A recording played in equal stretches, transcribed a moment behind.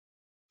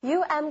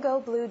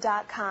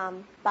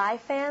UMGoBlue.com. By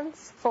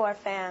fans, for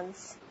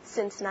fans.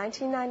 Since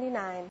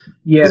 1999.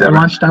 Yeah,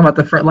 why don't you talk about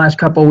the last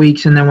couple of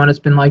weeks and then what it's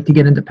been like to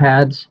get into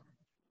pads?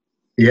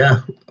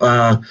 Yeah.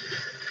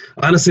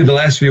 Honestly, the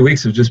last few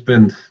weeks have just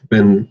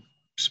been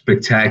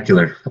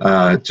spectacular.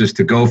 Just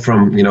to go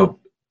from,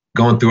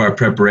 going through our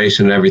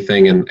preparation and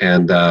everything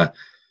and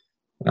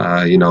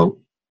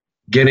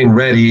getting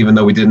ready, even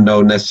though we didn't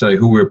know necessarily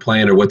who we were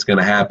playing or what's going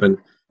to happen.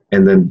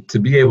 And then to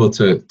be able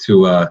to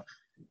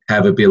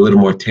have it be a little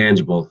more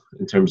tangible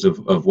in terms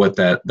of what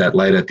that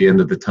light at the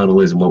end of the tunnel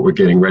is and what we're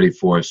getting ready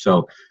for.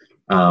 So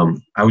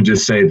I would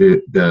just say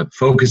the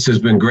focus has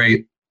been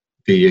great.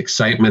 The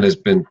excitement has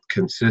been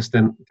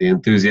consistent. The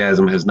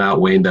enthusiasm has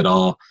not waned at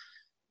all.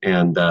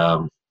 And,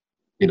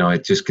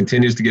 it just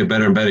continues to get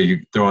better and better.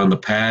 You throw on the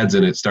pads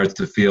and it starts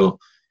to feel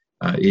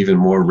even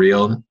more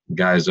real.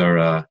 Guys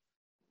are,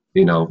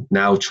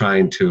 now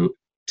trying to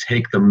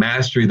take the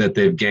mastery that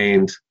they've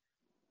gained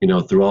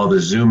through all the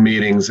Zoom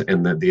meetings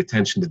and the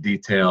attention to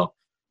detail,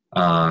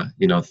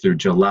 through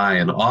July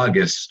and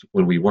August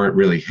when we weren't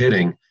really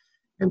hitting,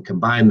 and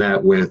combine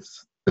that with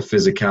the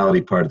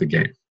physicality part of the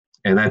game.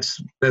 And that's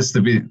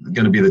going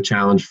to be the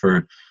challenge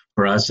for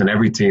us and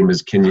every team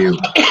is can you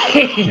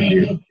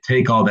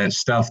take all that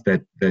stuff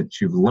that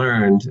you've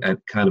learned at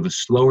kind of a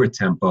slower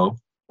tempo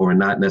or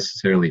not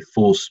necessarily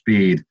full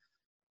speed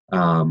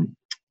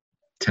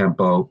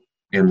tempo,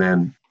 and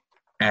then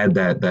add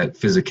that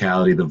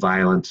physicality, the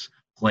violence,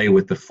 play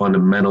with the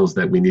fundamentals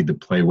that we need to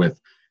play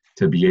with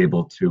to be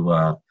able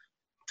to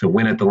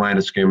win at the line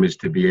of scrimmage,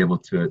 to be able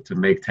to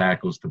make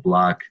tackles, to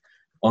block,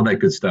 all that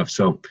good stuff.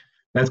 So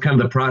that's kind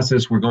of the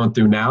process we're going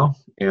through now,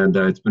 and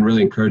it's been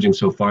really encouraging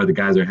so far. The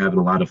guys are having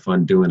a lot of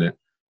fun doing it,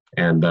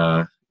 and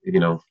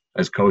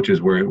as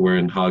coaches, we're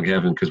in hog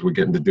heaven because we're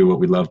getting to do what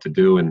we love to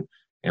do, and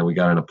we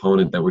got an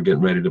opponent that we're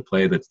getting ready to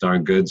play that's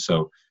darn good.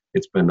 So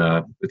it's been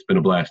a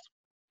blast.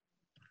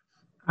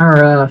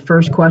 Our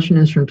first question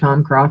is from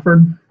Tom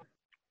Crawford.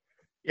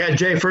 Yeah,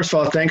 Jay, first of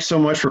all, thanks so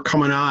much for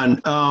coming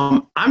on.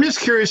 I'm just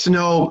curious to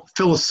know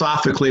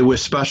philosophically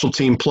with special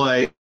team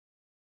play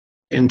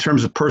in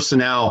terms of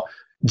personnel,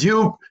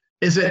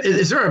 is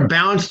there a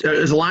balance?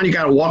 Is a line you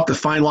got to walk the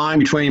fine line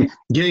between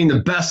getting the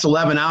best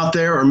 11 out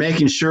there or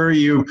making sure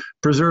you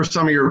preserve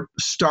some of your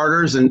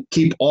starters and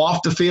keep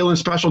off the field in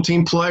special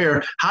team play?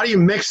 Or how do you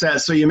mix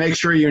that so you make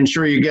sure you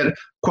ensure you get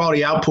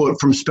quality output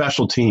from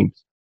special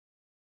teams?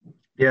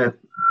 Yeah,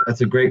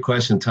 that's a great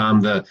question,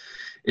 Tom.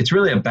 It's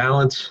really a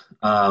balance.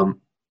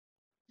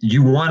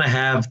 You want to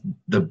have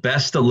the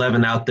best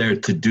 11 out there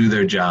to do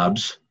their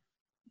jobs,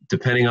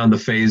 depending on the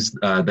phase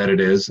that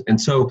it is. And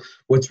so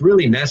what's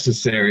really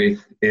necessary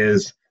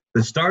is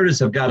the starters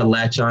have got to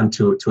latch on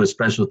to a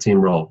special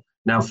team role.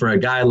 Now, for a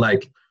guy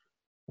like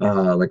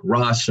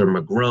Ross or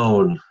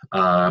McGrone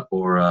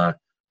or a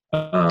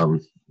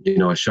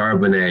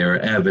Charbonnet or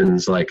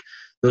Evans, like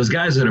those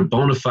guys that are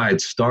bona fide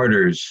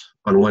starters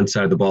on one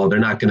side of the ball, they're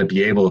not going to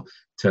be able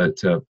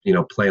to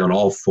play on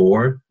all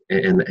four,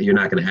 and you're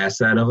not going to ask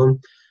that of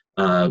them.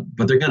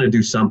 But they're going to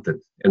do something,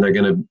 and they're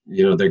going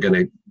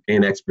to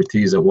gain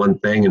expertise at one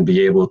thing and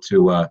be able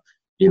to,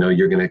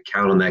 you're going to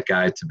count on that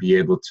guy to be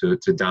able to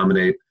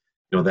dominate,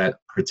 that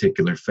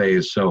particular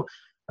phase. So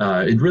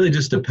it really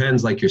just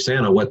depends, like you're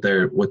saying, on what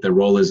their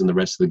role is in the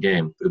rest of the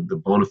game. The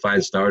bona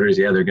fide starters,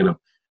 yeah, they're going to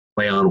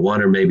play on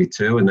one or maybe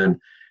two, and then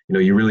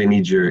you really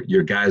need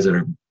your guys that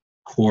are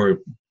core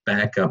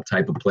backup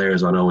type of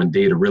players on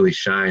O&D to really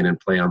shine and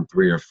play on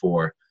 3 or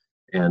 4.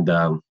 And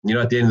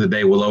at the end of the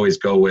day, we'll always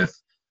go with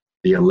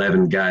the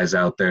 11 guys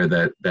out there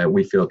that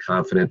we feel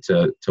confident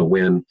to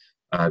win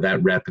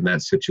that rep in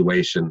that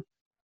situation.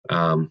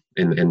 And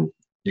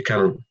you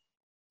kind of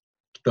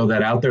throw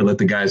that out there, let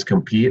the guys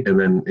compete, and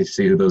then you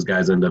see who those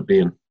guys end up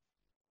being.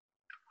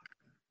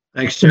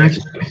 Thanks, Jay.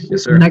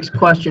 Yes, sir. Next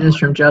question is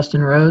from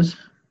Justin Rose.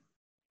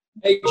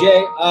 Hey,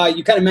 Jay,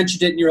 you kind of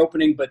mentioned it in your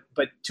opening, but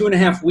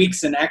 2.5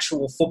 weeks and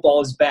actual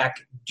football is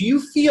back. Do you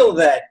feel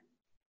that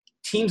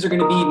teams are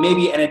going to be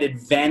maybe at an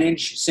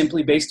advantage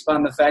simply based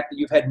upon the fact that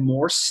you've had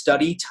more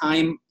study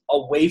time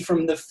away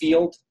from the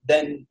field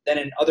than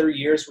in other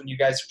years when you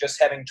guys are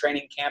just having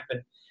training camp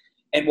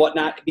and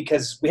whatnot?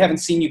 Because we haven't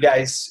seen you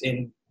guys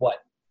in,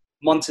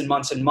 months and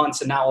months and months,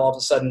 and now all of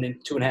a sudden in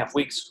 2.5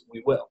 weeks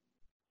we will.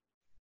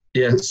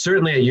 Yeah, it's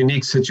certainly a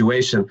unique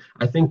situation.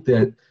 I think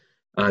that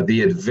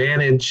the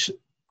advantage,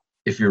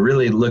 if you're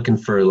really looking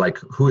for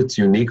who it's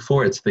unique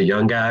for, it's the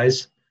young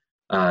guys.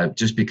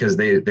 Just because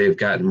they've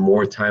gotten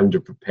more time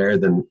to prepare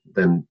than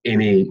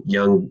any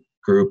young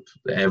group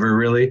ever,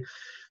 really.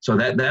 So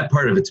that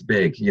part of it's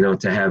big,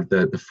 to have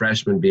the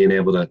freshmen being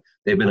able to,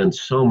 they've been in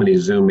so many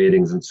Zoom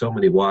meetings and so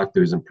many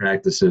walkthroughs and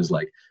practices,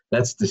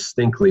 that's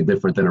distinctly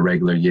different than a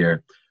regular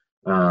year.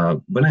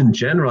 But in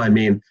general,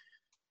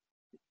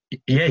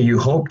 yeah, you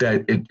hope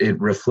that it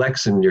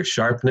reflects in your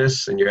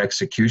sharpness and your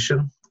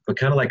execution. But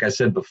kind of like I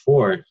said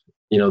before,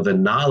 the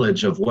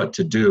knowledge of what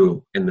to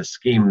do in the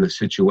scheme, the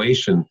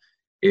situation,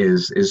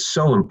 is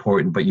so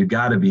important, but you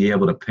got to be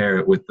able to pair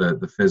it with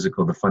the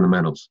physical, the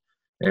fundamentals.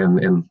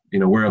 And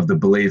we're of the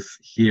belief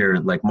here,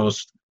 like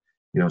most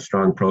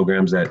strong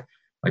programs that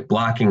like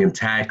blocking and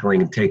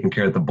tackling and taking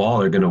care of the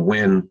ball are going to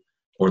win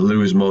or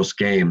lose most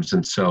games.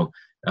 And so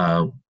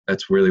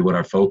that's really what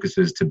our focus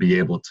is, to be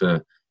able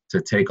to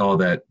take all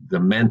that, the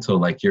mental,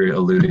 like you're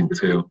alluding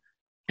to,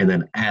 and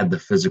then add the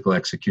physical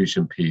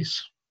execution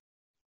piece.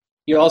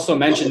 You also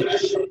mentioned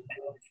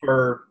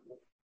for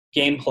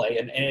gameplay,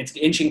 and it's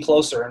inching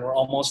closer, and we're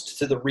almost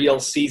to the real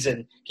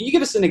season. Can you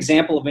give us an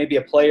example of maybe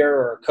a player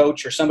or a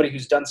coach or somebody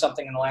who's done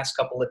something in the last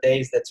couple of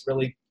days that's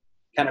really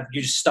kind of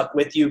just stuck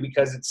with you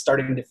because it's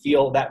starting to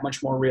feel that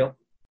much more real?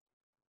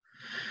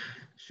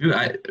 Shoot,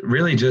 I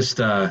really just,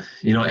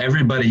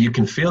 everybody, you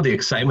can feel the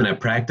excitement at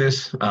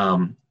practice.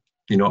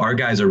 Our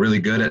guys are really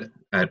good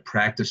at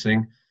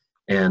practicing,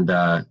 and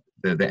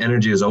the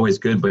energy is always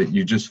good, but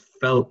you just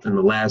felt in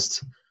the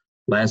last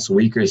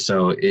week or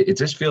so, it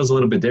just feels a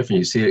little bit different.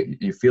 You see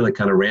it, you feel it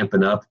kind of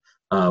ramping up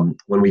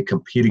when we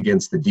compete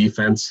against the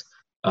defense.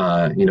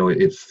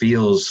 It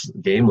feels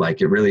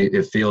game-like.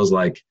 It feels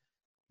like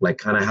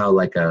kind of how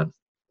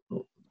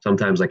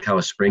sometimes like how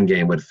a spring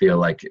game would feel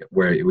like,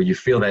 where you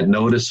feel that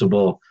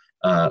noticeable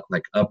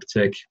like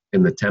uptick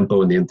in the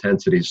tempo and the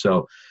intensity.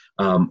 So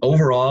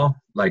overall,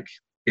 like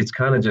it's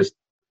kind of just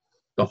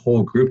the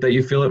whole group that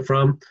you feel it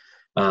from.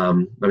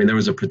 There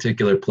was a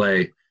particular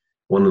play,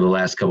 one of the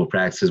last couple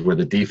practices, where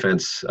the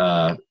defense,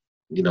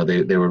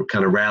 they were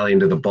kind of rallying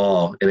to the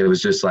ball, and it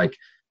was just like,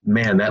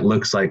 man, that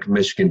looks like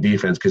Michigan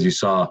defense, because you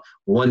saw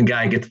one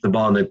guy get to the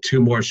ball and then two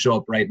more show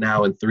up right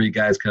now, and three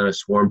guys kind of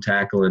swarm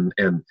tackle,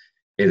 and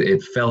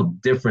it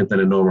felt different than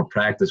a normal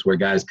practice where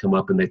guys come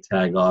up and they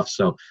tag off.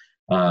 So,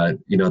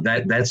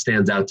 that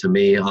stands out to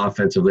me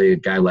offensively. A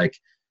guy like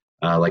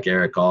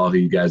Eric All, who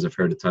you guys have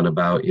heard a ton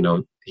about,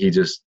 he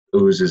just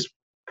oozes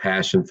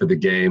passion for the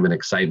game and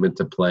excitement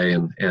to play,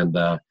 and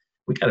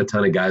we got a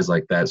ton of guys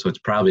like that. So it's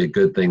probably a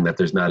good thing that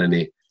there's not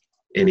any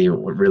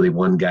really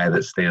one guy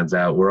that stands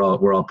out. We're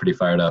all pretty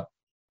fired up.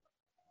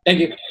 Thank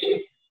you.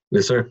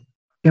 Yes, sir.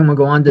 And we'll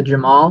go on to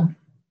Jamal.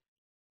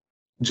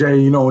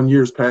 Jay, in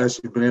years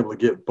past, you've been able to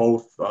get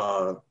both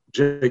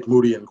Jake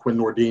Moody and Quinn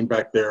Nordin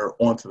back there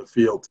onto the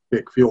field to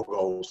kick field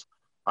goals.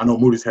 I know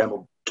Moody's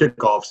handled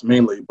kickoffs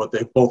mainly, but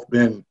they've both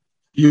been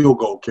field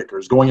goal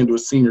kickers. Going into a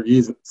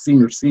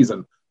senior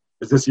season,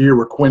 is this a year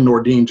where Quinn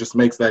Nordin just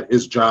makes that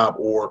his job,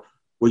 or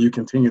will you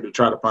continue to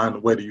try to find a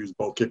way to use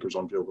both kickers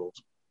on field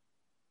goals?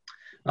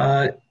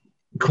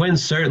 Quinn,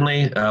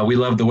 certainly. We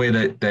love the way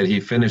that he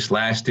finished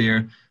last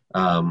year.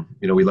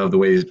 We love the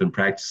way he's been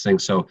practicing.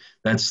 So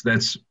that's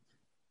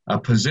a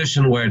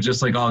position where,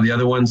 just like all the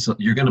other ones,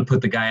 you're going to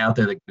put the guy out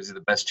there that gives you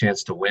the best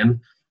chance to win.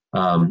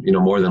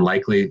 More than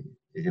likely,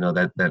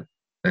 that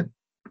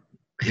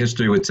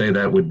history would say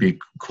that would be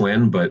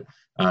Quinn, but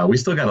we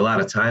still got a lot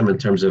of time in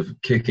terms of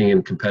kicking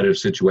in competitive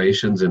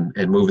situations and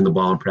moving the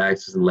ball in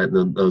practice and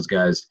letting those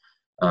guys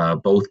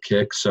both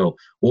kick. So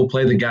we'll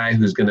play the guy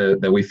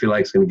that we feel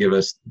like is going to give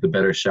us the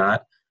better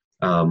shot.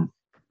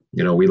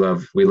 We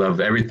love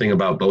everything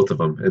about both of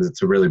them. And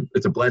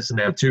it's a blessing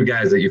to have two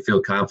guys that you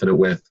feel confident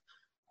with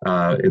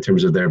in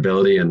terms of their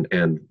ability.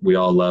 And we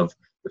all love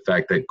the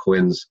fact that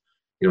Quinn's,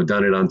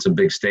 done it on some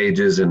big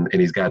stages, and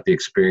he's got the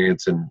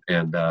experience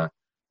and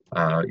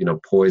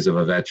poise of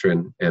a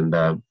veteran,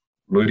 and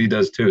Moody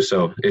does too.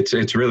 So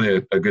it's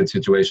really a good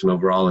situation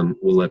overall, and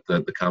we'll let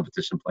the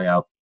competition play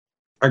out.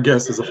 I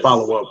guess as a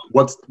follow-up,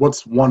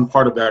 what's one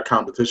part of that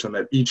competition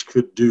that each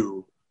could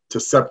do to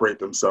separate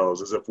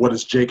themselves? What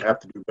does Jake have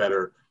to do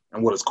better,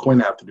 and what does Quinn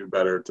have to do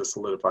better to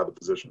solidify the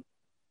position?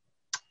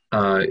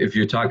 If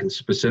you're talking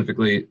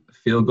specifically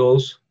field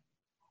goals,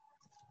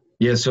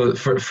 yeah. So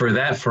for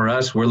that, for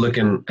us, we're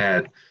looking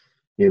at,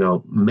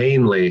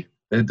 mainly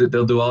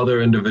they'll do all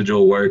their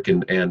individual work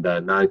and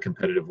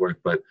non-competitive work.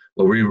 But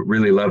what we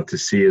really love to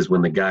see is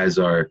when the guys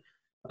are,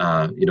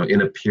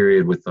 in a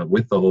period with the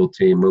whole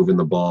team moving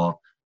the ball,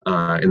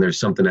 and there's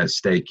something at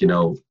stake.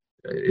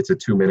 It's a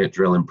 2-minute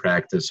drill in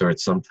practice, or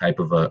it's some type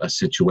of a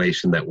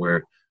situation that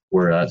we're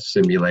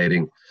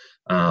simulating.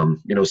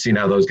 Seeing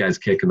how those guys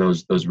kick in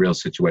those real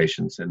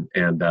situations, and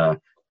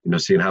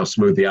seeing how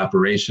smooth the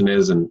operation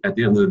is. And at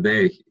the end of the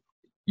day,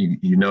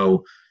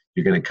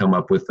 you're going to come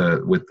up with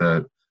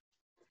the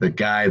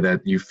guy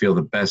that you feel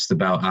the best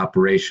about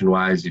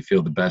operation-wise, you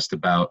feel the best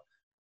about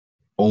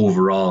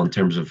overall in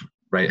terms of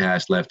right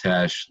hash, left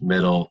hash,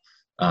 middle,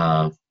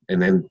 and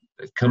then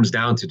it comes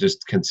down to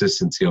just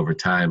consistency over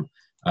time.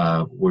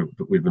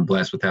 We've been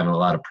blessed with having a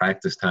lot of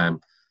practice time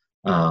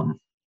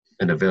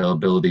and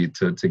availability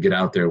to get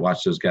out there and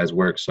watch those guys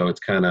work. So it's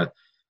kind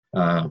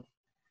of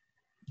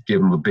give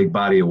them a big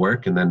body of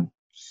work and then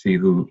see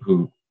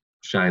who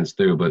shines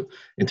through. But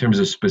in terms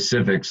of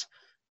specifics,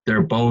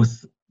 they're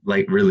both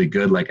like really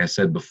good, like I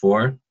said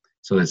before.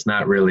 So it's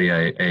not really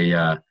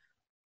a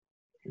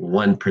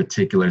one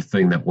particular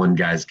thing that one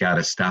guy's got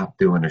to stop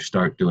doing or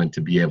start doing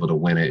to be able to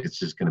win it. It's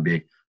just going to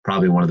be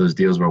probably one of those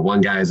deals where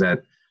one guy's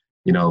at,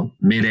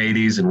 mid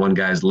 80s and one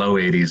guy's low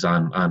 80s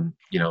on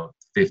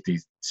 50,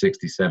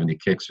 60, 70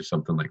 kicks or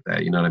something like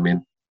that. You know what I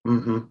mean?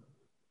 Mm-hmm.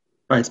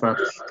 Thanks, man.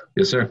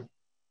 Yes, sir.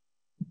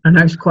 Our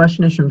next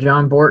question is from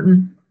John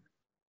Borton.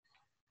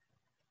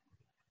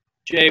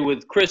 Jay,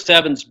 with Chris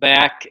Evans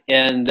back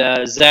and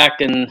Zach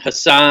and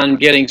Hassan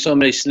getting so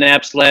many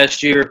snaps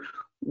last year,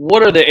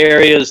 what are the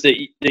areas that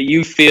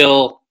you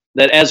feel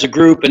that as a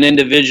group and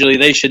individually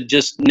they should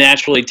just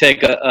naturally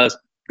take a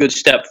good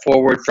step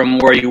forward from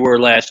where you were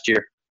last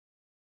year?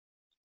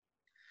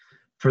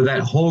 For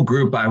that whole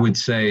group, I would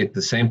say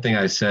the same thing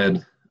I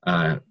said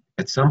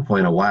at some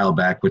point a while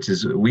back, which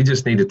is we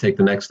just need to take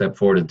the next step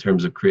forward in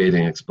terms of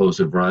creating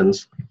explosive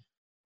runs.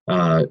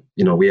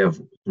 We have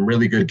some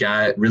really good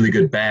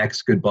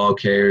backs, good ball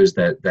carriers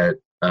that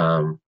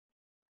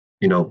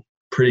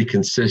pretty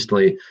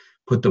consistently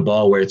put the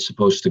ball where it's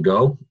supposed to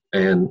go.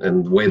 And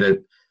the way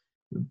that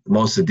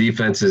most of the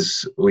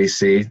defenses we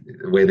see,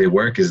 the way they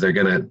work is they're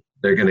gonna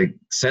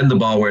send the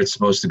ball where it's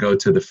supposed to go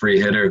to the free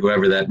hitter,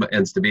 whoever that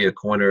ends to be, a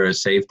corner or a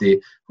safety,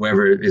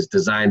 whoever is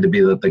designed to be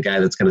the guy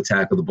that's going to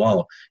tackle the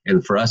ball.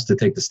 And for us to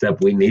take the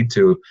step we need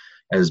to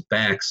as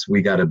backs,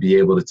 we got to be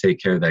able to take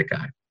care of that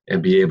guy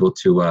and be able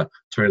to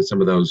turn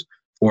some of those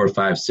 4 or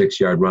 5, 6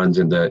 yard runs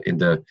into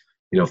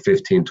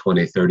 15,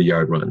 20, 30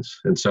 yard runs.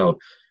 And so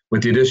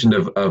with the addition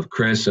of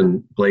Chris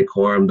and Blake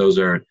Corum, those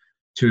are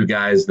two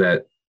guys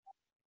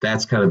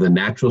that's kind of the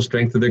natural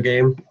strength of their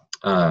game.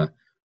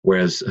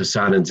 Whereas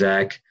Hassan and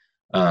Zach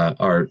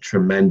are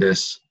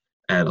tremendous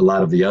at a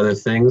lot of the other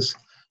things.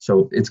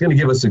 So it's going to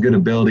give us a good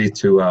ability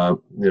to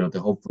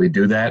hopefully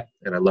do that.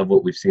 And I love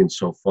what we've seen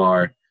so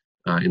far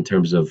in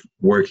terms of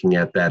working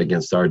at that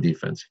against our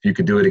defense. If you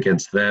could do it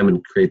against them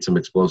and create some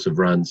explosive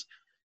runs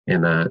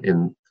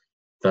in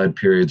thud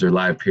periods or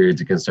live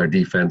periods against our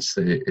defense,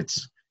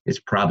 it's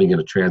probably going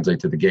to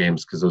translate to the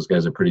games because those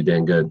guys are pretty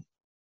dang good.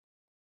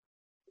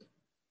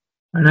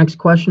 Our next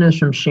question is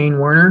from Shane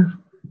Werner.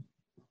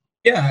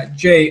 Yeah,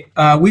 Jay,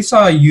 we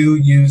saw you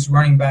use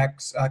running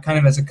backs kind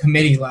of as a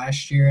committee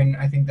last year, and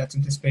I think that's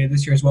anticipated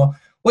this year as well.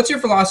 What's your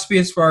philosophy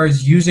as far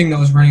as using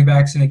those running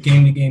backs in a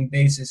game-to-game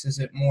basis? Is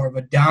it more of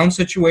a down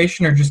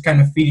situation or just kind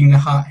of feeding the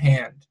hot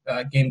hand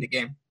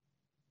game-to-game?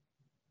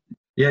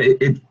 Yeah,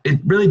 it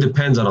really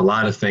depends on a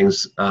lot of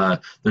things.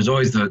 There's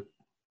always the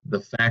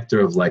factor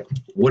of, like,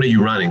 what are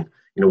you running?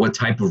 What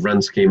type of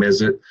run scheme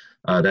is it?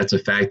 That's a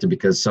factor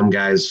because some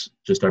guys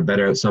just are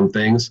better at some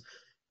things.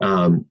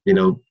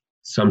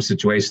 Some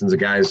situations, the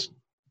guys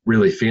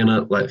really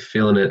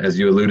feeling it, as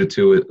you alluded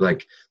to, it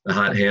like the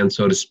hot hand,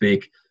 so to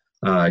speak.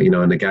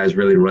 And the guy's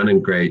really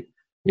running great.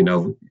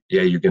 You're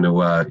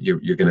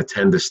gonna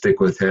tend to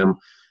stick with him.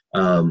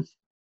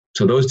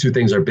 So those two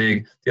things are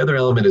big. The other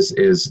element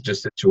is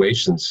just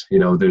situations.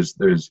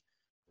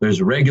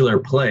 There's regular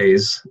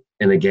plays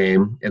in a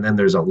game, and then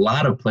there's a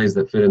lot of plays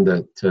that fit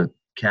into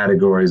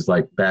categories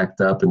like backed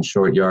up and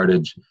short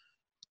yardage,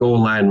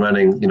 goal line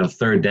running.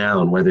 Third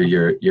down, whether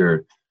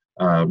you're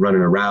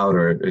running a route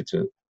or it's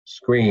a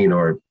screen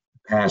or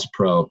pass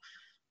pro.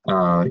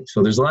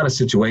 So there's a lot of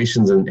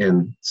situations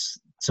and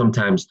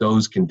sometimes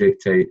those can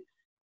dictate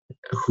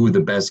who the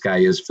best guy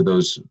is for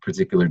those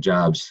particular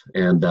jobs.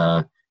 And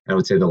I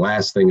would say the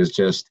last thing is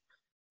just,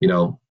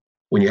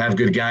 when you have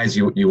good guys,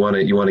 you want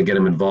to get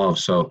them involved.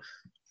 So,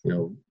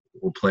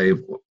 we'll play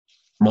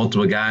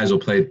multiple guys, we'll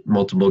play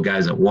multiple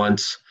guys at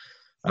once.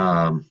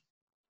 And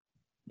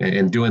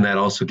doing that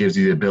also gives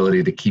you the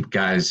ability to keep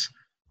guys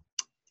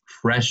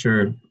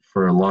fresher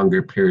for a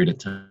longer period of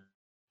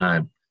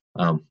time.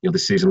 The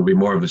season will be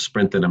more of a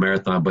sprint than a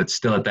marathon, but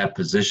still at that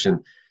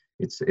position,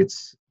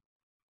 it's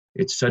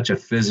such a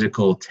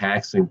physical,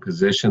 taxing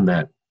position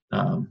that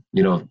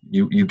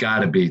you got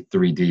to be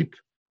 3 deep.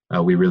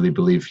 We really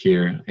believe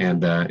here,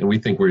 and we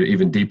think we're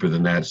even deeper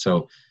than that.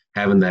 So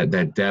having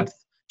that depth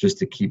just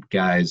to keep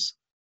guys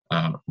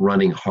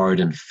running hard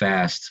and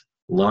fast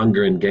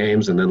longer in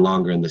games and then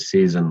longer in the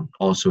season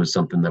also is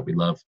something that we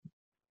love.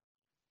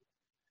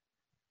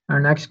 Our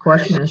next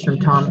question is from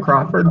Tom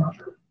Crawford.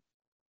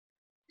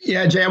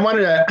 Yeah, Jay, I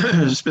wanted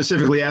to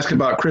specifically ask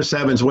about Chris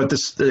Evans, what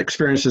this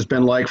experience has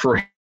been like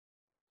for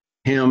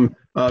him,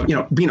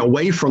 being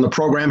away from the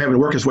program, having to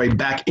work his way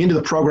back into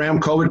the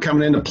program, COVID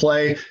coming into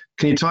play.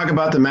 Can you talk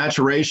about the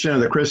maturation of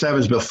the Chris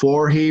Evans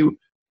before he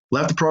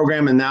left the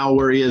program and now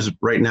where he is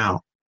right now?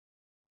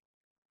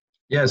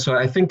 Yeah, so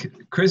I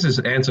think Chris has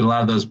answered a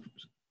lot of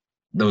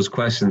those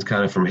questions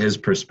kind of from his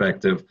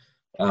perspective.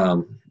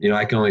 I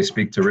can only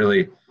speak to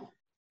really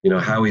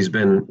how he's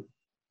been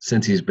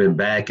since he's been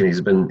back, and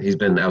he's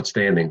been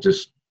outstanding,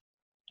 just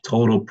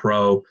total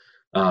pro,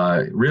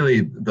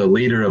 really the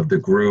leader of the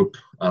group.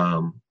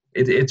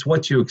 It's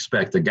what you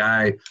expect, a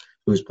guy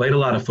who's played a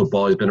lot of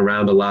football. He's been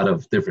around a lot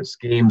of different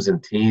schemes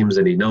and teams,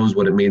 and he knows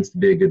what it means to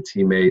be a good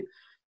teammate.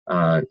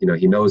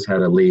 He knows how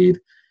to lead.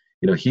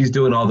 He's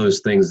doing all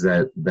those things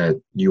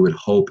that you would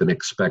hope and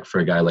expect for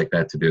a guy like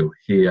that to do.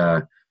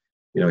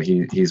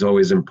 He's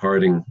always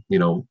imparting,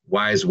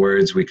 wise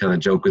words. We kind of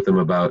joke with him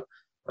about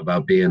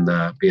being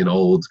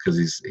old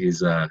because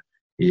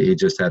he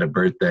just had a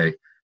birthday,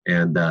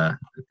 and I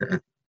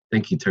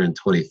think he turned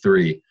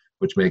 23,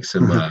 which makes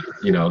him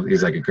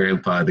he's like a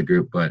grandpa of the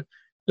group. But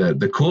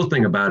the cool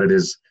thing about it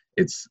is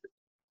it's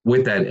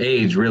with that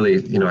age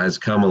really has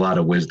come a lot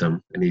of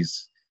wisdom, and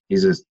he's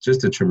he's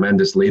just a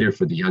tremendous leader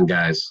for the young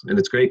guys. And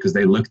it's great because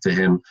they look to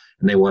him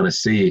and they want to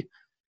see,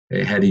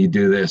 hey, how do you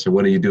do this, or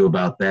what do you do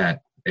about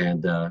that?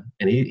 And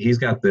he's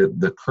got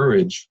the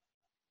courage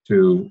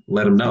to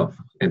let him know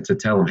and to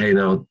tell him, hey,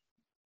 no,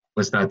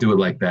 let's not do it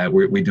like that.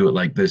 We do it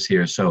like this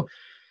here. So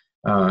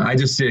I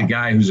just see a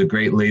guy who's a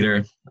great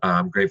leader.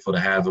 I'm grateful to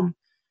have him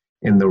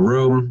in the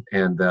room,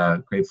 and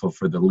grateful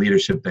for the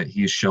leadership that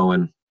he's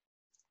showing,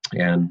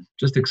 and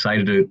just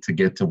excited to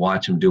get to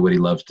watch him do what he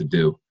loves to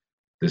do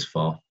this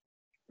fall.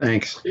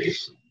 Thanks.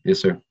 Yes,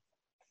 sir.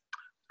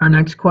 Our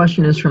next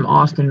question is from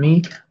Austin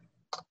Meek.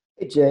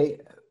 Hey, Jay.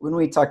 When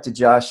we talked to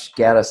Josh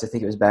Gaddis, I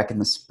think it was back in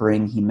the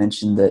spring, he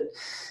mentioned that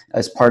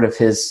as part of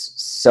his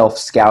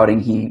self-scouting,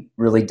 he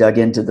really dug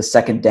into the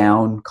second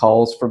down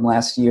calls from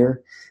last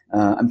year.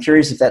 I'm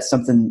curious if that's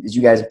something that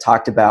you guys have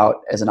talked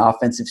about as an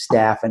offensive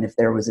staff, and if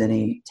there was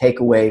any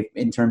takeaway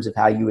in terms of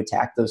how you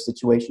attack those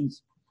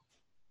situations.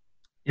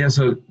 Yeah,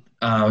 so,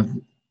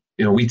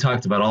 we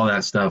talked about all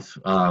that stuff.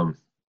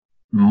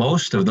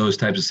 Most of those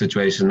types of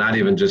situations, not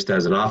even just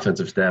as an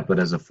offensive staff, but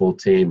as a full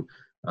team,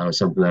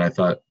 something that I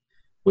thought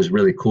was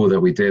really cool that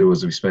we did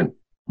was we spent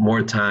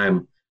more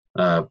time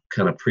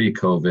kind of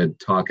pre-COVID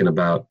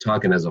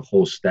talking as a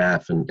whole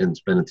staff and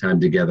spending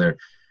time together,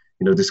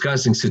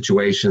 discussing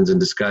situations and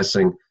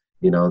discussing,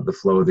 the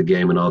flow of the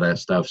game and all that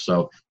stuff.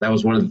 So that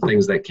was one of the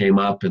things that came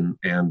up. And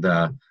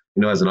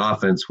as an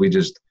offense,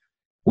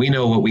 we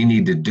know what we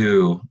need to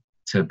do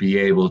to be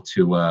able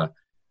to,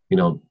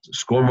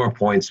 score more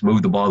points,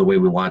 move the ball the way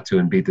we want to,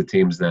 and beat the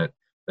teams that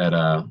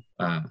are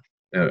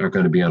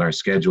going to be on our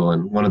schedule.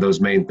 And one of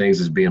those main things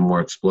is being more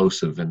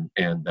explosive.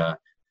 And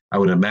I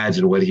would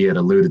imagine what he had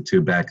alluded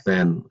to back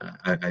then.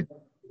 I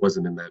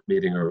wasn't in that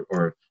meeting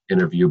or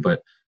interview,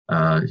 but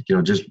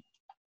just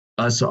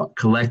us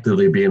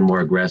collectively being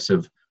more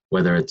aggressive,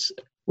 whether it's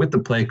with the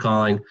play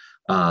calling,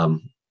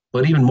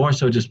 but even more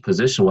so just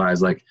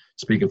position-wise, like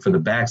speaking for the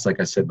backs, like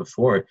I said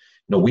before,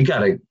 we got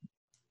to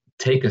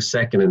take a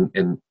 2nd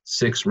and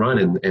 6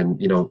 run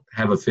and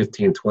have a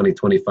 15, 20,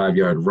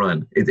 25-yard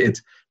run.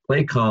 It's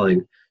play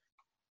calling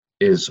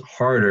is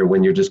harder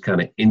when you're just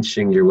kind of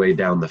inching your way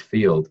down the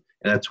field.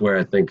 And that's where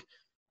I think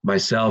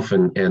myself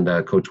and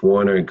Coach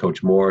Warner and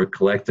Coach Moore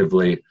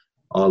collectively,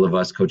 all of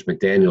us, Coach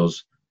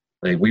McDaniels,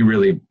 like we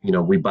really,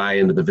 we buy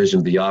into the vision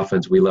of the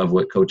offense. We love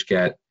what Coach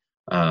Cat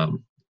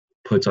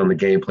puts on the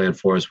game plan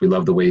for us. We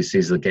love the way he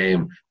sees the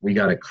game. We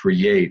got to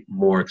create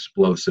more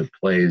explosive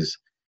plays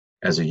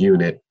as a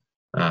unit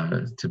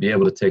to be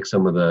able to take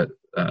some of the,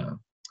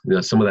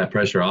 some of that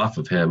pressure off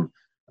of him,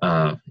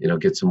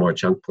 get some more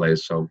chunk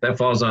plays. So that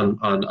falls on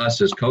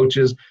us as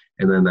coaches,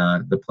 and then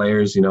the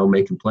players,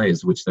 making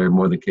plays, which they're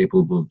more than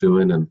capable of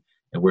doing. And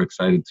we're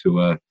excited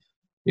to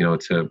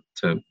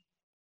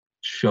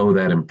show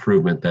that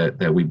improvement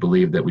that we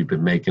believe that we've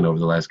been making over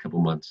the last couple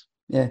of months.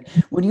 Yeah.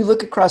 When you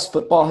look across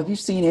football, have you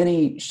seen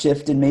any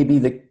shift in maybe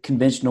the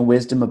conventional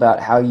wisdom about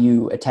how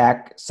you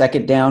attack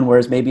second down,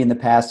 whereas maybe in the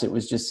past it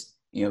was just,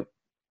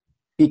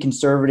 be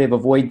conservative,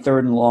 avoid 3rd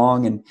and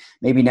long, and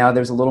maybe now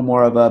there's a little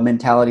more of a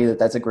mentality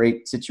that's a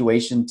great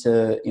situation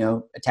to,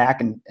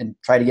 attack and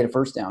try to get a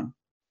first down?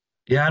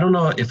 Yeah, I don't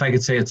know if I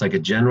could say it's like a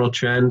general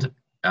trend.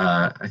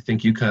 I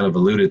think you kind of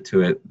alluded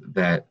to it,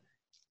 that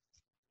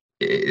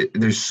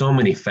there's so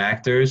many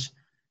factors,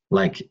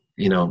 like,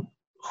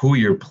 who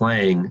you're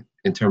playing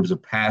in terms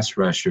of pass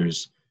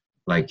rushers.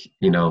 Like,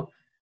 you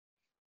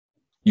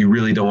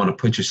really don't want to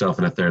put yourself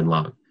in a 3rd and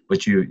long. But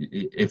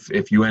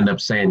if you end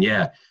up saying,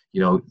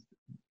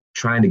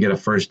 trying to get a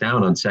first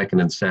down on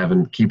 2nd and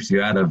 7 keeps you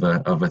out of a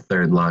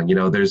 3rd and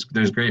long.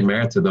 There's great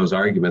merit to those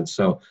arguments.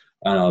 So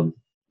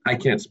I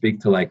can't speak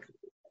to like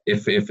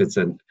if it's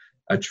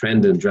a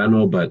trend in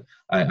general, but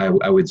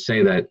I would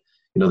say that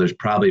there's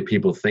probably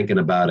people thinking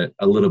about it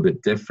a little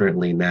bit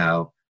differently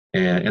now.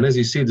 And as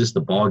you see, just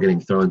the ball getting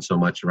thrown so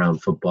much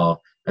around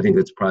football, I think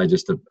that's probably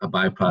just a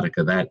byproduct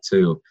of that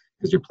too,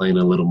 because you're playing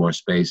in a little more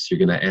space. You're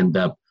going to end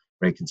up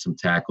breaking some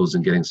tackles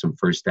and getting some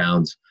first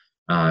downs.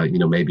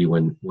 Maybe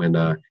when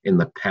in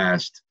the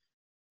past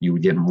you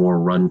would get more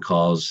run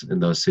calls in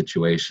those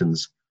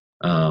situations.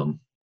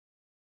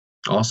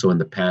 Also in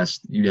the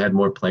past, you had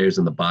more players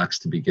in the box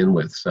to begin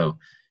with. So,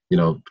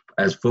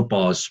 as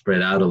football is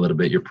spread out a little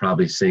bit, you're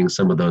probably seeing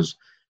some of those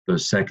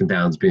second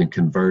downs being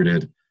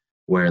converted,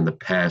 where in the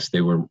past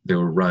they were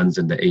runs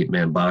into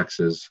 8-man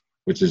boxes,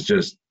 which is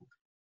just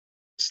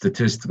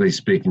statistically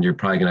speaking, you're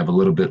probably gonna have a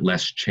little bit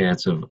less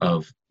chance of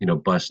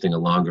busting a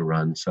longer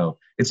run. So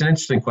it's an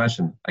interesting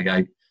question.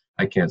 I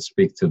can't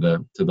speak to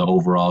the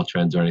overall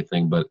trends or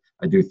anything, but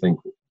I do think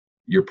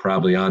you're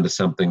probably onto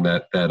something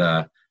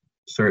that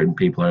certain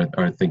people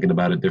are thinking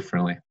about it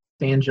differently.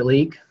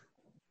 Angelique.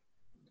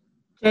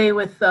 Jay,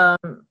 with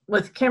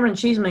Cameron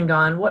Cheeseman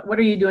gone, what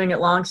are you doing at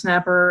long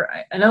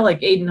snapper? I know like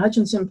Aiden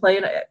Hutchinson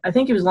played. I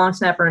think he was long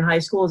snapper in high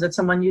school. Is that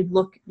someone you'd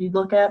look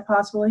at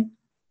possibly?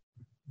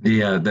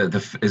 The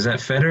is that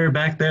Federer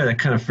back there? That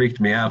kind of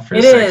freaked me out for a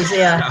It second. is,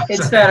 yeah.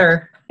 It's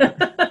Federer.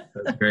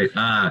 That's great.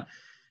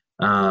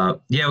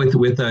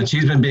 With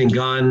Cheeseman being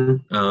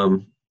gone,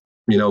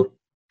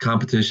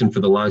 competition for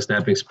the long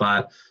snapping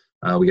spot.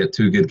 We got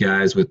two good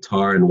guys with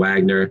Tar and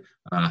Wagner.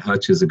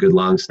 Hutch is a good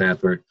long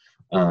snapper.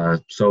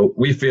 So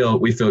we feel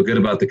good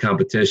about the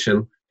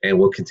competition, and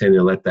we'll continue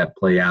to let that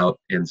play out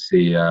and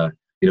see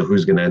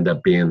who's going to end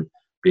up being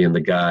the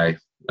guy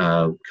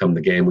come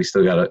the game. We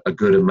still got a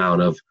good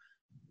amount of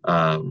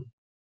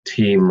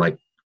team, like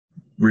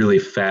really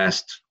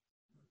fast,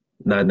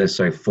 not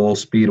necessarily full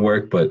speed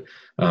work, but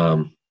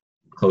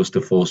close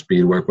to full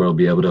speed work where we'll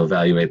be able to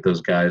evaluate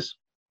those guys.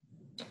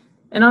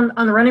 And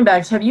on the running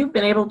backs, have you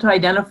been able to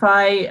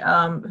identify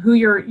who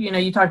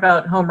you talked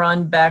about home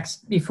run backs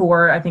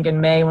before, I think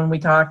in May when we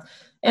talked,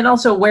 and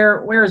also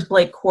where is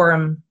Blake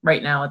Corum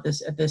right now at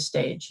this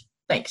stage?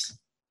 Thanks.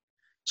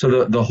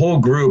 So the whole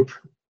group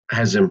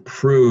has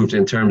improved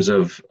in terms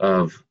of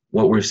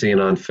what we're seeing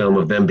on film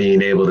of them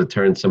being able to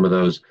turn some of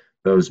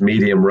those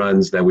medium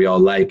runs that we all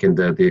like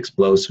into the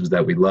explosives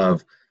that we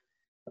love.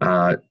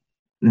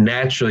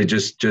 Naturally,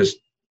 just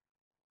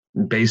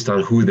based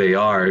on who they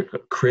are,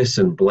 Chris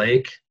and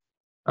Blake,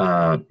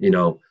 they're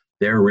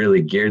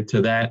really geared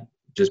to that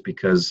just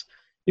because,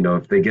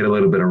 if they get a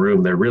little bit of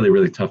room, they're really,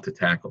 really tough to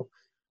tackle.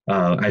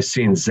 I've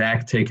seen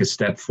Zach take a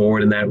step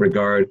forward in that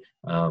regard.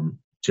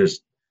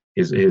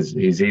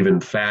 He's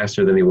even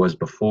faster than he was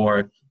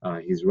before.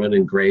 He's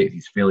running great.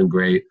 He's feeling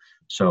great.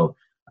 So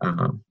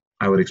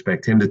I would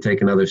expect him to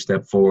take another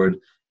step forward.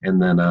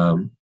 And then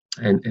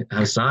and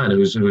Hassan,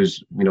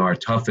 who's our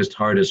toughest,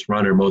 hardest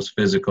runner, most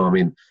physical. I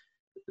mean,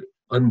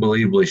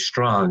 unbelievably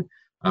strong.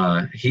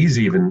 He's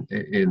even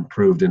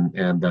improved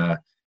and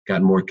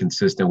gotten more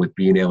consistent with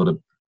being able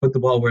to put the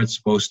ball where it's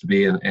supposed to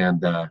be.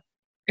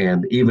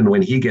 And even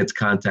when he gets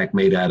contact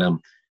made at him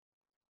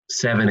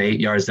 7-8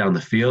 yards down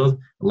the field,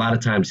 a lot of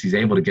times he's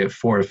able to get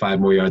 4 or 5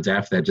 more yards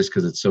after that just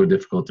because it's so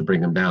difficult to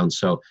bring him down.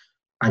 So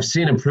I've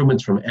seen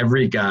improvements from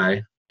every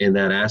guy in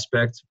that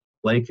aspect.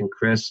 Blake and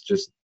Chris,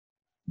 just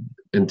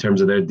in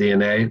terms of their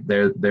DNA,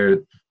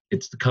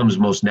 it comes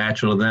most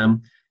natural to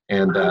them.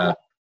 And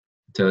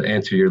to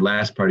answer your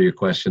last part of your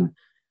question,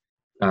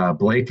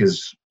 Blake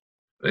is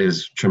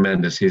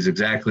tremendous. He's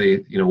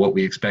exactly what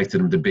we expected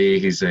him to be.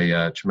 He's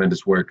a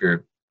tremendous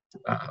worker.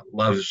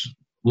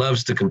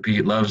 Loves to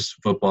compete. Loves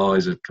football.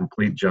 He's a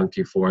complete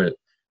junkie for it.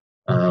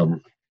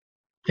 And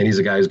he's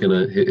a guy who's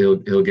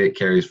he'll get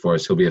carries for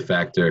us. He'll be a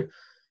factor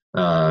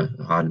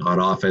on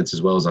offense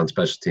as well as on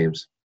special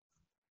teams.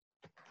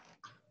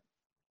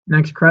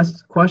 Next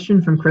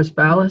question from Chris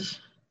Ballas.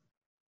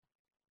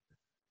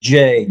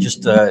 Jay,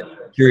 just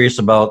curious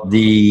about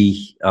the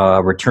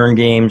return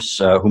games,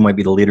 who might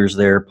be the leaders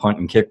there, punt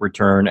and kick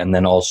return, and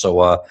then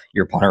also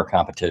your punter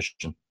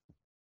competition.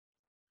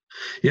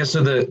 Yeah,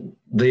 so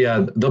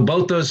the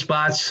both those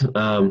spots,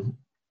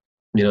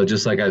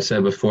 just like I've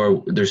said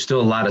before, there's still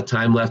a lot of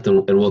time left,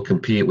 and we'll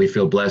compete. We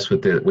feel blessed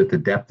with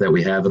the depth that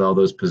we have at all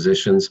those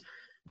positions.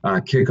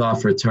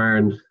 Kickoff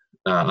return,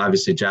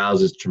 obviously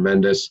Giles is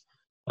tremendous,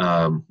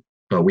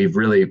 but we've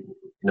really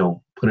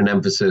put an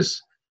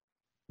emphasis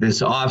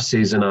this off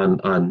season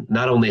on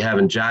not only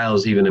having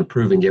Giles even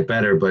improve and get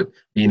better, but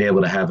being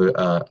able to have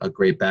a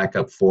great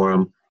backup for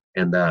him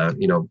and a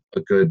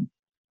good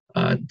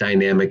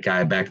dynamic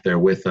guy back there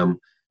with him.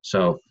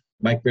 So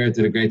Mike Barrett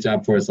did a great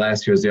job for us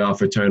last year as the off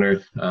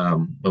returner,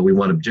 but we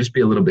want to just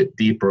be a little bit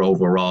deeper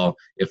overall.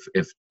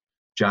 If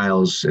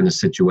Giles in a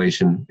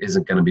situation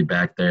isn't going to be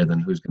back there, then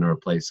who's going to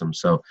replace him?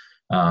 So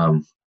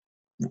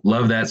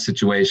love that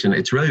situation.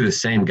 It's really the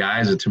same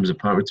guys in terms of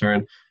punt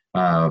return.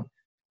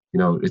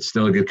 It's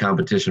still a good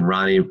competition.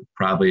 Ronnie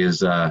probably is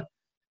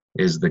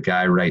the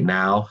guy right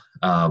now.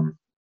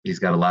 He's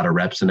got a lot of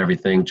reps and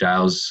everything.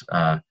 Giles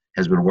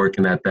has been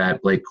working at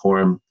that. Blake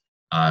Corum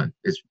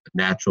is a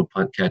natural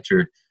punt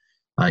catcher.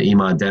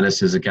 Iman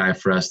Dennis is a guy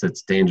for us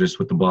that's dangerous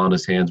with the ball in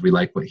his hands. We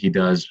like what he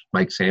does.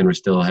 Mike Sanders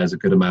still has a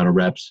good amount of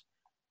reps,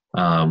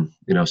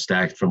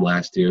 stacked from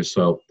last year.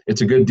 So it's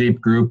a good, deep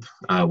group.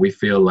 We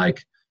feel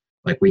like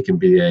we can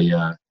be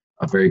a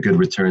very good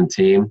return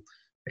team,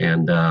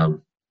 and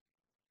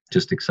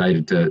just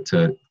excited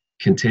to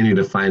continue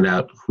to find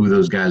out who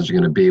those guys are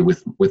going to be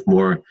with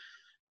more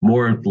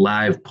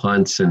live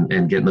punts and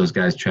getting those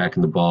guys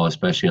tracking the ball,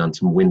 especially on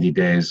some windy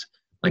days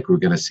like we're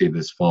going to see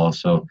this fall.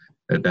 So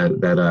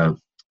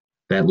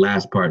that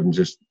last part and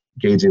just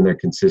gauging their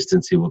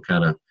consistency will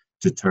kind of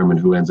determine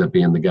who ends up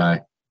being the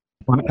guy.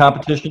 Punt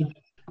competition?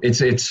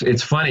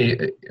 It's funny.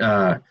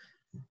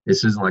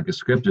 This isn't like a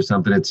script or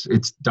something.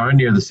 It's darn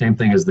near the same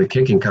thing as the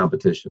kicking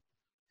competition.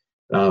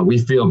 We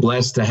feel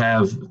blessed to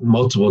have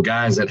multiple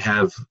guys that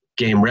have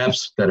game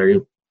reps that are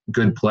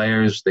good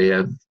players. They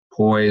have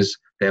poise.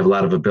 They have a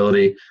lot of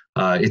ability.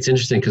 It's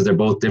interesting because they're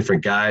both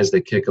different guys.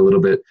 They kick a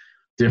little bit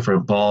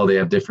different ball. They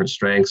have different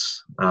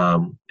strengths,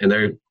 and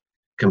they're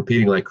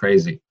competing like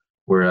crazy.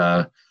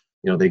 Where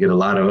they get a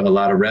lot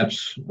of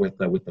reps with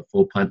the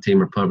full punt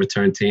team or punt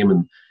return team,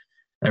 and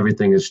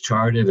everything is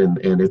charted, and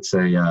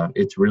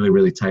it's really,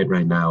 really tight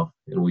right now.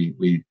 And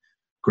we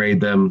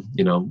grade them,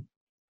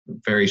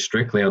 very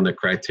strictly on the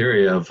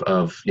criteria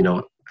of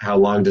how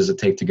long does it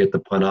take to get the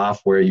punt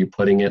off, where are you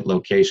putting it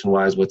location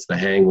wise, what's the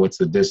hang, what's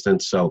the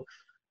distance. So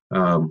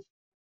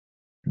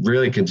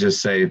really could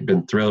just say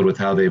been thrilled with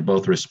how they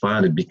both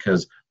responded,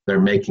 because they're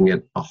making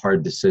it a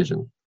hard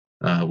decision,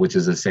 which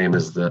is the same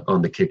as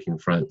on the kicking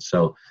front.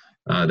 So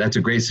that's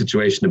a great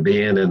situation to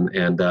be in,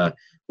 and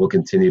we'll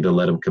continue to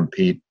let them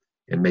compete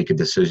and make a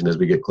decision as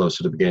we get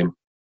closer to the game.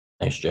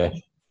 Thanks,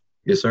 Jay.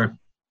 Yes, sir.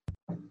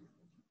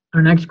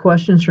 Our next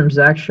question is from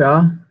Zach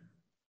Shaw.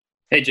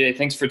 Hey, Jay,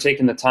 thanks for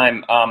taking the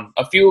time.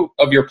 A few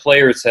of your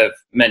players have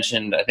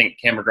mentioned, I think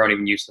Cam McGrone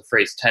even used the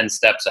phrase 10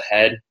 steps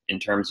ahead in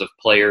terms of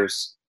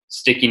players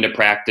sticking to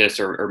practice,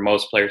 or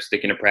most players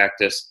sticking to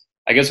practice.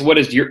 I guess what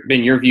has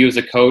been your view as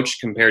a coach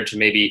compared to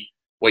maybe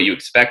what you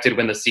expected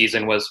when the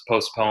season was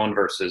postponed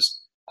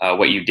versus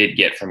what you did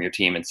get from your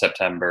team in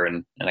September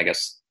and I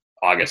guess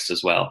August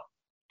as well?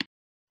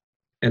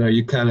 And are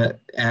you kind of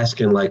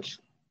asking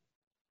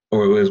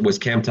or was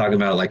Cam talking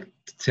about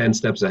 10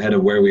 steps ahead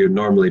of where we would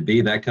normally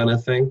be, that kind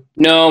of thing?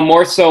 No,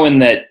 more so in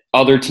that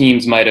other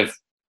teams might have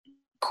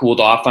cooled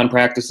off on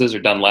practices or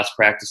done less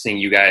practicing.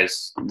 You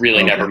guys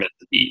really never missed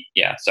a beat.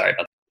 Yeah, sorry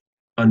about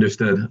that.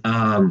 Understood.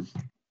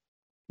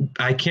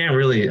 I can't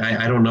really.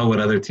 I don't know what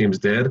other teams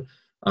did.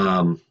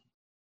 I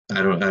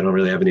don't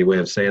really have any way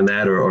of saying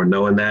that or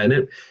knowing that, and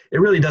it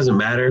really doesn't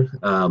matter.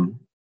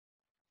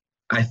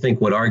 I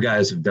think what our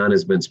guys have done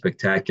has been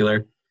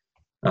spectacular.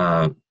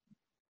 And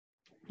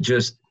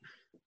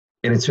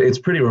it's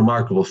pretty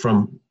remarkable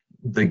from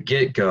the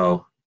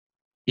get-go,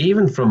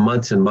 even from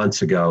months and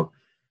months ago,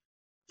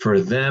 for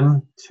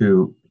them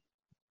to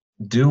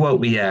do what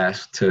we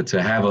asked,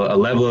 to have a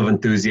level of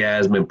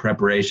enthusiasm and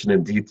preparation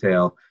and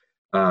detail.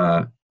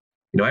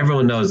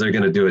 Everyone knows they're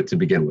going to do it to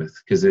begin with,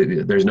 because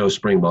there's no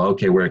spring ball.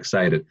 Okay, we're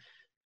excited.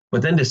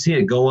 But then to see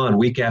it go on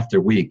week after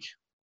week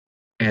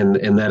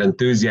and that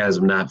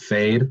enthusiasm not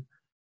fade,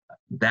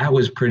 that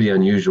was pretty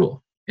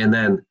unusual. And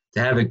then to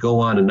have it go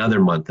on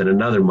another month and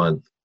another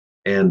month,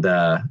 and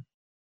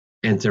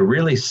to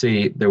really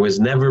see there was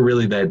never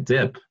really that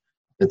dip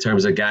in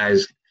terms of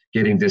guys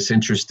getting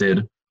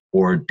disinterested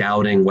or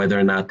doubting whether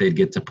or not they'd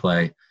get to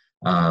play.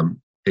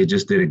 They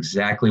just did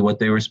exactly what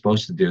they were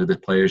supposed to do. The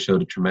players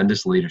showed a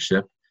tremendous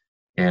leadership,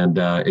 and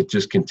it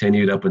just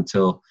continued up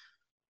until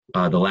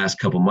the last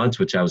couple months,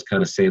 which I was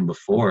kind of saying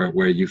before,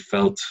 where you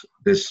felt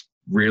this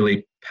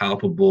really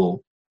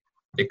palpable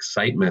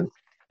excitement,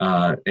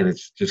 and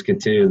it's just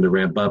continuing to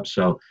ramp up.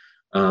 So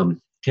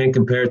can't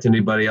compare it to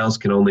anybody else,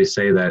 can only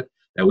say that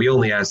we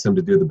only ask them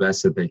to do the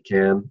best that they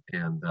can,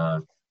 and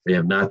they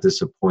have not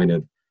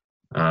disappointed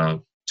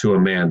to a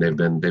man. They've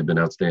been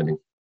outstanding.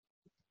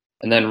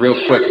 And then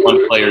real quick,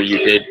 one player you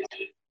did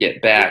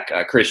get back,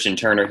 Christian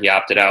Turner, he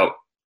opted out.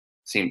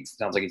 Sounds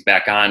like he's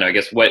back on. I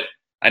guess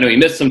I know he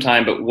missed some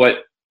time, but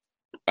what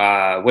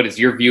is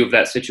your view of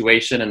that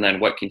situation, and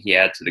then what can he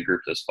add to the group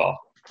this fall?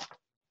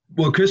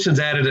 Well, Christian's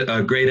added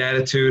a great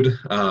attitude.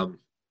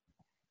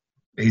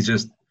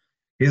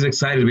 He's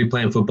excited to be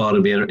playing football,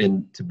 to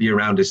be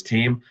around his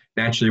team.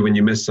 Naturally, when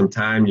you miss some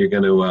time, you're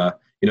going to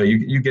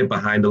you get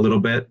behind a little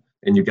bit,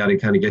 and you got to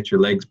kind of get your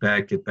legs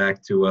back, get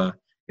back to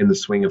in the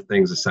swing of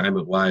things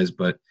assignment-wise.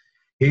 But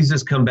he's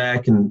just come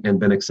back and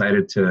been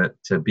excited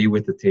to be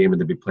with the team and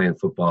to be playing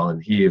football.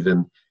 And he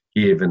even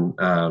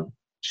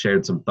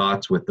shared some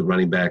thoughts with the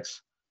running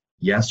backs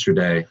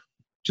yesterday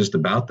just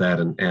about that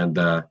and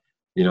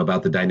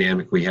about the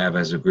dynamic we have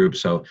as a group.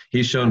 So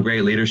he's shown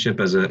great leadership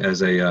as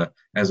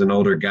an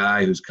older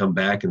guy who's come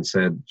back and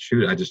said,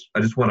 shoot, I just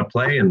want to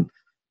play, and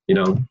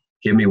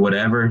give me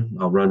whatever.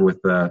 I'll run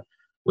with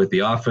the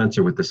offense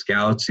or with the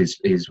scouts.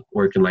 He's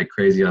working like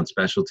crazy on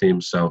special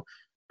teams. So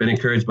been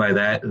encouraged by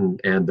that.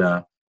 And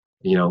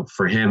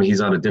for him,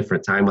 he's on a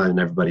different timeline than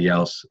everybody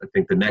else. I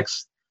think the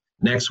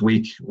next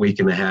week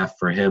and a half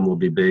for him will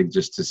be big,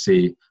 just to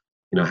see,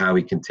 how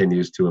he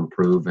continues to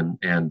improve. And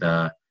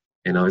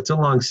it's a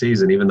long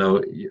season, even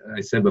though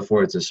I said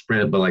before it's a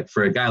sprint, but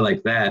for a guy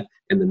like that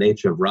and the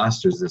nature of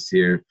rosters this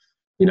year,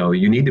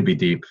 you need to be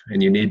deep,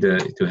 and you need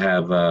to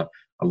have a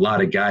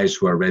lot of guys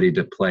who are ready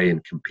to play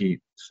and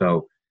compete.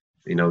 So,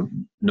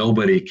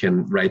 nobody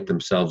can write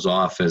themselves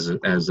off as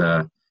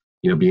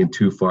being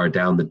too far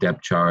down the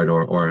depth chart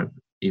or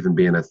even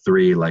being a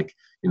 3.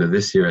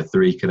 This year a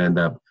 3 could end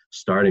up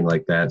starting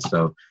like that.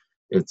 So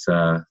it's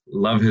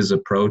love his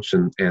approach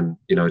and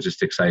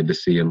just excited to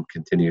see him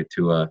continue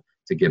to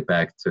get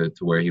back to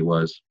where he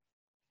was.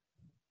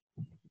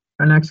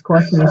 Our next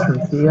question is from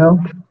Theo.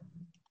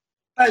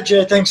 Hi,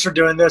 Jay. Thanks for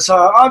doing this.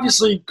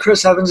 Obviously,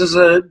 Chris Evans is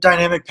a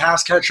dynamic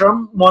pass catcher.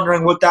 I'm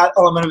wondering what that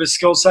element of his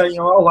skill set,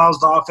 allows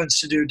the offense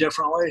to do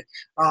differently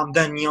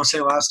than, say,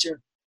 last year.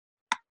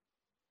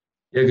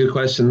 Yeah, good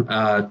question.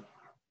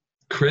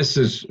 Chris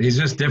he's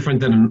just different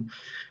than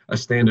a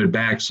standard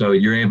back. So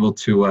you're able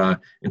to,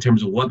 in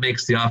terms of what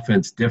makes the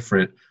offense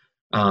different,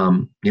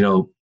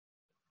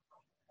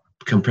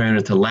 comparing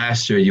it to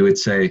last year, you would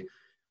say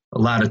a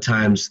lot of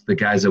times the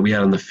guys that we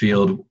had on the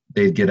field,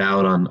 they'd get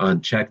out on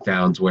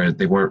checkdowns where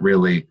they weren't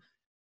really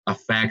a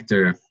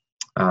factor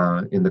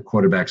in the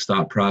quarterback's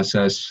thought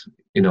process,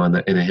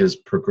 in his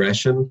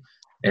progression.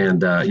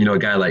 And, a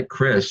guy like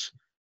Chris,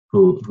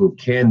 who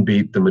can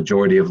beat the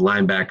majority of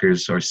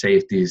linebackers or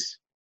safeties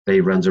that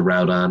he runs a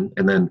route on,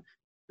 and then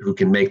who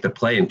can make the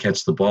play and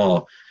catch the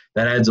ball,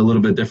 that adds a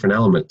little bit different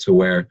element to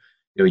where,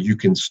 you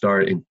can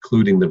start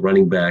including the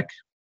running back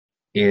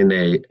in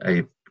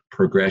a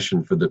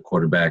progression for the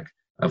quarterback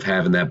of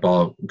having that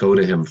ball go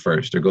to him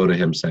first or go to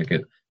him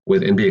second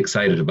and be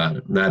excited about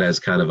it, not as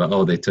kind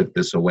of they took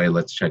this away,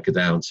 let's check it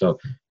down. So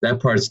that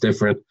part's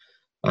different.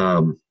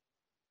 And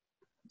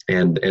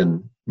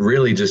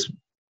really just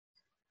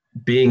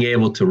being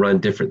able to run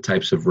different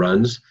types of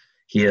runs.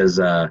 He's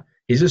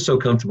just so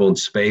comfortable in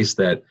space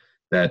that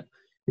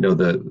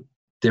the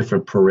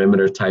different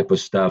perimeter type of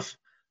stuff.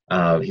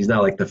 He's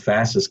not like the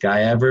fastest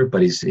guy ever,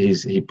 but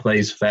he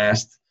plays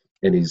fast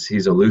and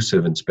he's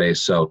elusive in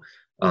space. So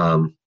I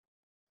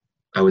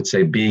would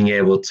say being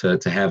able to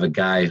have a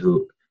guy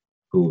who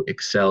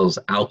excels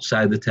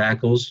outside the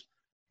tackles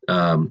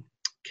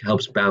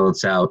helps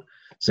balance out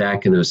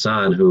Zach and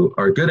Hassan, who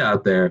are good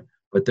out there,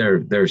 but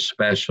they're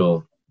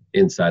special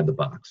inside the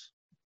box.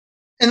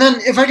 And then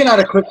if I can add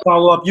a quick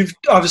follow-up, you've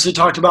obviously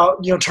talked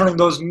about, turning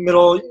those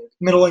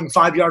middling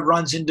 5-yard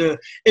runs into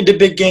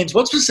big gains.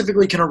 What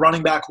specifically can a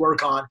running back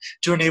work on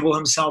to enable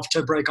himself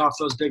to break off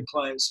those big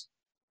plays?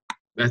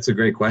 That's a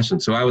great question.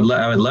 So I would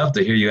love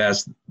to hear you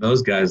ask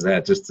those guys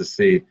that, just to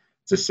see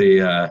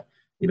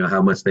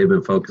how much they've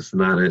been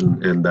focusing on it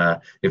and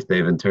if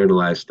they've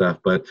internalized stuff.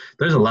 But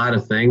there's a lot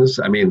of things.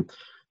 I mean,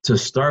 to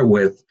start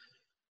with,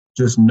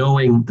 just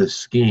knowing the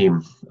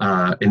scheme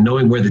and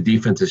knowing where the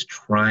defense is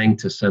trying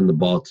to send the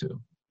ball to.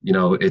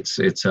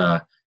 It's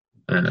a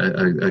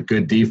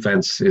good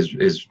defense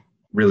is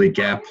really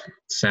gap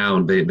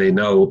sound. They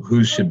know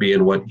who should be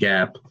in what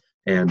gap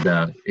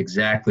and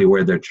exactly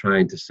where they're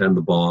trying to send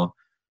the ball,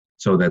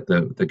 so that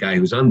the guy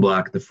who's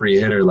unblocked, the free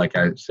hitter, like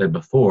I said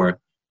before,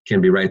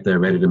 can be right there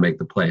ready to make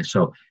the play.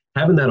 So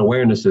having that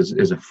awareness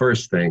is a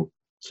first thing,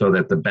 so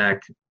that the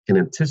back can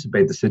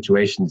anticipate the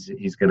situations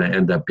he's going to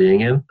end up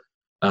being in.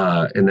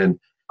 And then,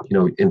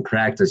 in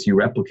practice, you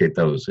replicate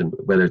those, and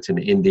whether it's in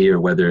Indy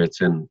or whether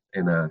it's in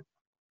a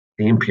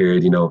game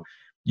period,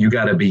 you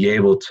got to be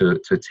able to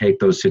take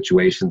those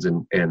situations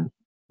and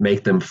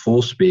make them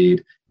full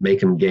speed, make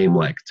them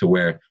game-like, to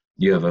where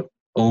you have a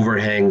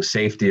overhang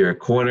safety or a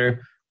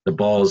corner, the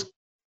ball's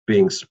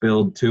being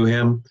spilled to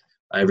him,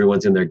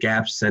 everyone's in their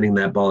gaps, sending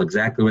that ball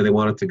exactly where they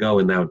want it to go,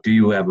 and now do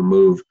you have a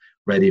move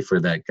ready for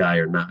that guy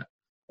or not?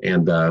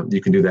 And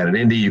you can do that in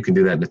Indy, you can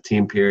do that in a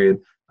team period,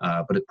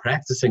 but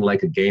practicing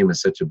like a game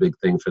is such a big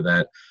thing for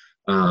that.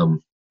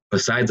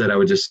 Besides that, I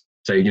would just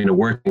say,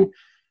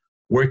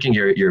 working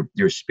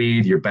your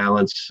speed, your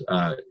balance,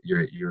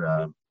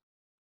 your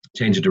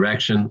change of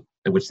direction,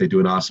 which they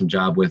do an awesome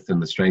job with in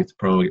the strength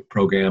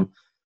program.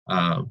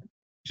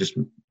 Just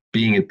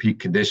being in peak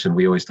condition,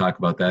 we always talk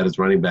about that as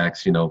running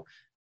backs.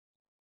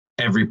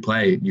 Every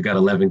play you got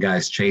 11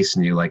 guys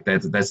chasing you. Like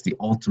that's the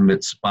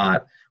ultimate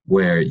spot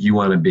where you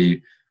want to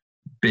be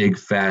big,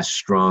 fast,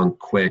 strong,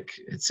 quick,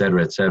 et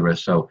cetera, et cetera.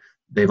 So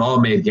they've all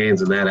made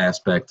gains in that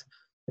aspect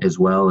as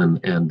well, and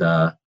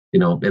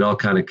it all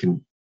kind of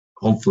can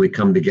hopefully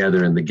come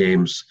together in the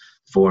games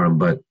for them.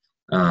 But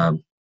I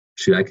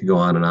could go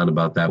on and on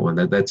about that one.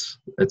 That's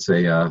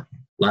a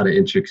lot of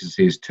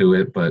intricacies to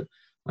it, but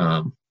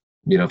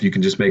if you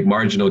can just make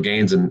marginal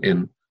gains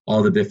in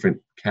all the different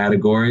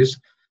categories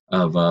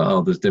of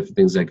all those different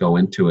things that go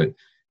into it,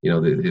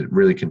 it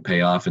really can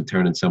pay off and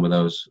turn in some of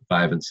those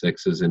 5 and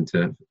 6s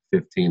into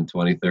 15,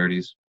 20,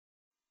 30s.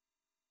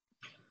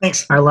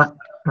 Thanks.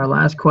 Our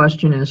last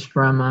question is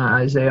from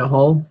Isaiah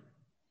Hull.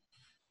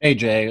 Hey,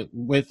 Jay.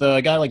 With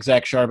a guy like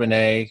Zach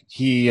Charbonnet,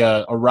 he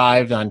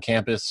arrived on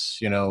campus,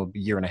 a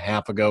year and a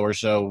half ago or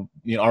so,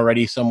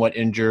 already somewhat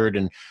injured,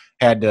 and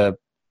had to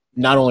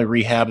not only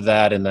rehab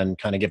that and then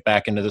kind of get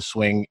back into the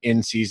swing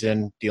in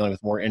season, dealing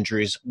with more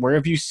injuries. Where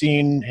have you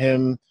seen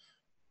him,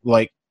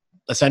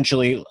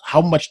 essentially,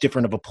 how much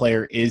different of a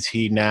player is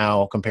he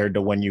now compared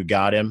to when you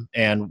got him?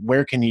 And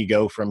where can he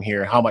go from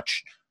here? How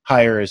much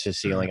higher is his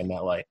ceiling in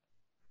that light?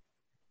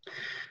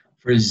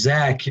 For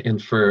Zach and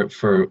for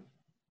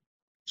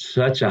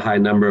such a high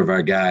number of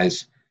our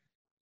guys,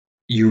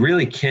 you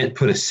really can't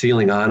put a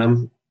ceiling on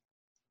him.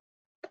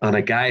 On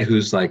a guy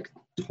who's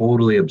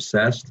totally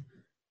obsessed,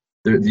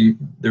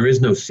 there is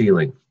no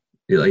ceiling.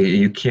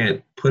 You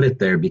can't put it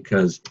there,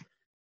 because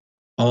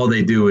all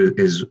they do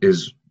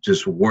is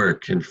just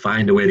work and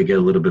find a way to get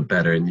a little bit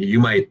better. And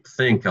you might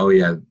think, oh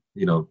yeah,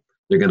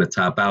 they're going to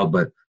top out,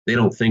 but they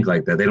don't think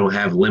like that. They don't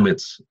have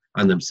limits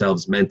on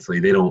themselves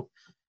mentally.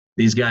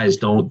 These guys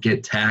don't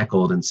get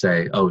tackled and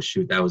say, oh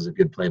shoot, that was a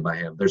good play by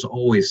him. There's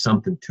always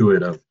something to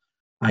it of,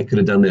 I could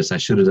have done this, I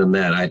should have done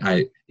that. I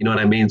you know what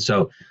I mean?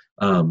 So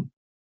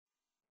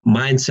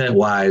mindset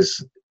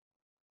wise,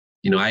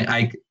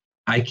 I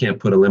can't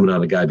put a limit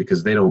on a guy,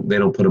 because they don't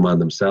put them on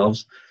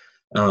themselves.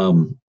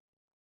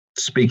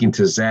 Speaking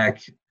to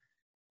Zach,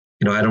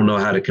 I don't know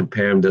how to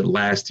compare him to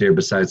last year,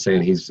 besides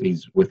saying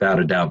he's without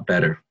a doubt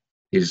better.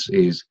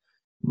 He's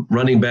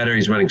running better.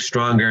 He's running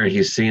stronger.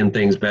 He's seeing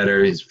things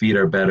better. His feet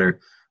are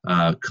better.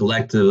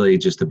 Collectively,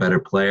 just a better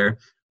player,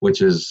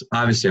 which is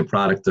obviously a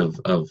product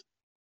of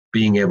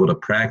being able to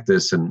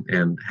practice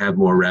and have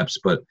more reps,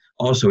 but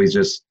also he's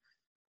just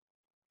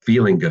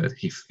feeling good.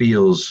 He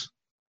feels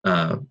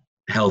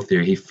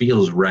healthier. He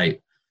feels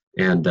right.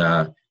 And,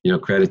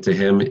 credit to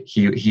him.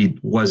 He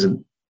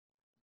wasn't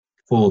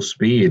full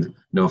speed,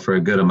 for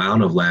a good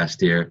amount of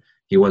last year.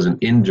 He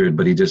wasn't injured,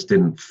 but he just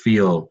didn't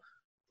feel,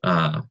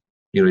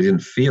 he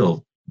didn't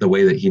feel the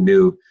way that he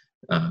knew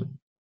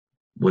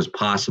was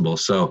possible.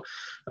 So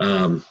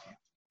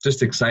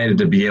just excited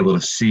to be able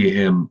to see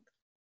him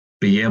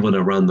be able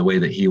to run the way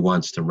that he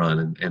wants to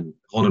run and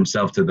hold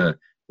himself to the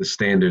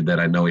standard that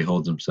I know he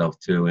holds himself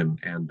to.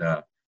 And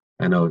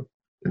I know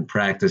in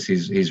practice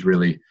he's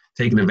really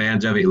taking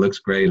advantage of it. He looks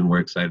great, and we're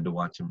excited to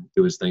watch him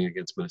do his thing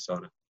against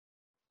Minnesota.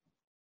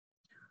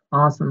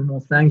 Awesome. Well,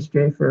 thanks,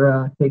 Jay,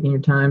 for taking your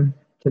time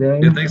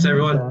today. Yeah, thanks,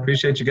 everyone.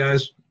 Appreciate you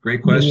guys.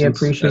 Great questions. Yeah,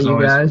 appreciate you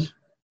always. guys.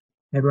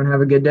 Everyone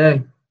have a good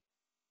day.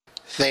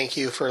 Thank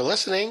you for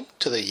listening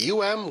to the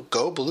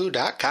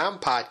umgoblue.com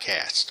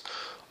podcast.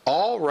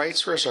 All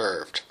rights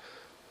reserved.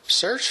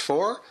 Search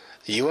for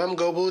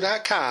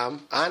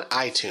umgoblue.com on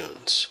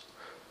iTunes.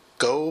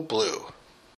 Go Blue.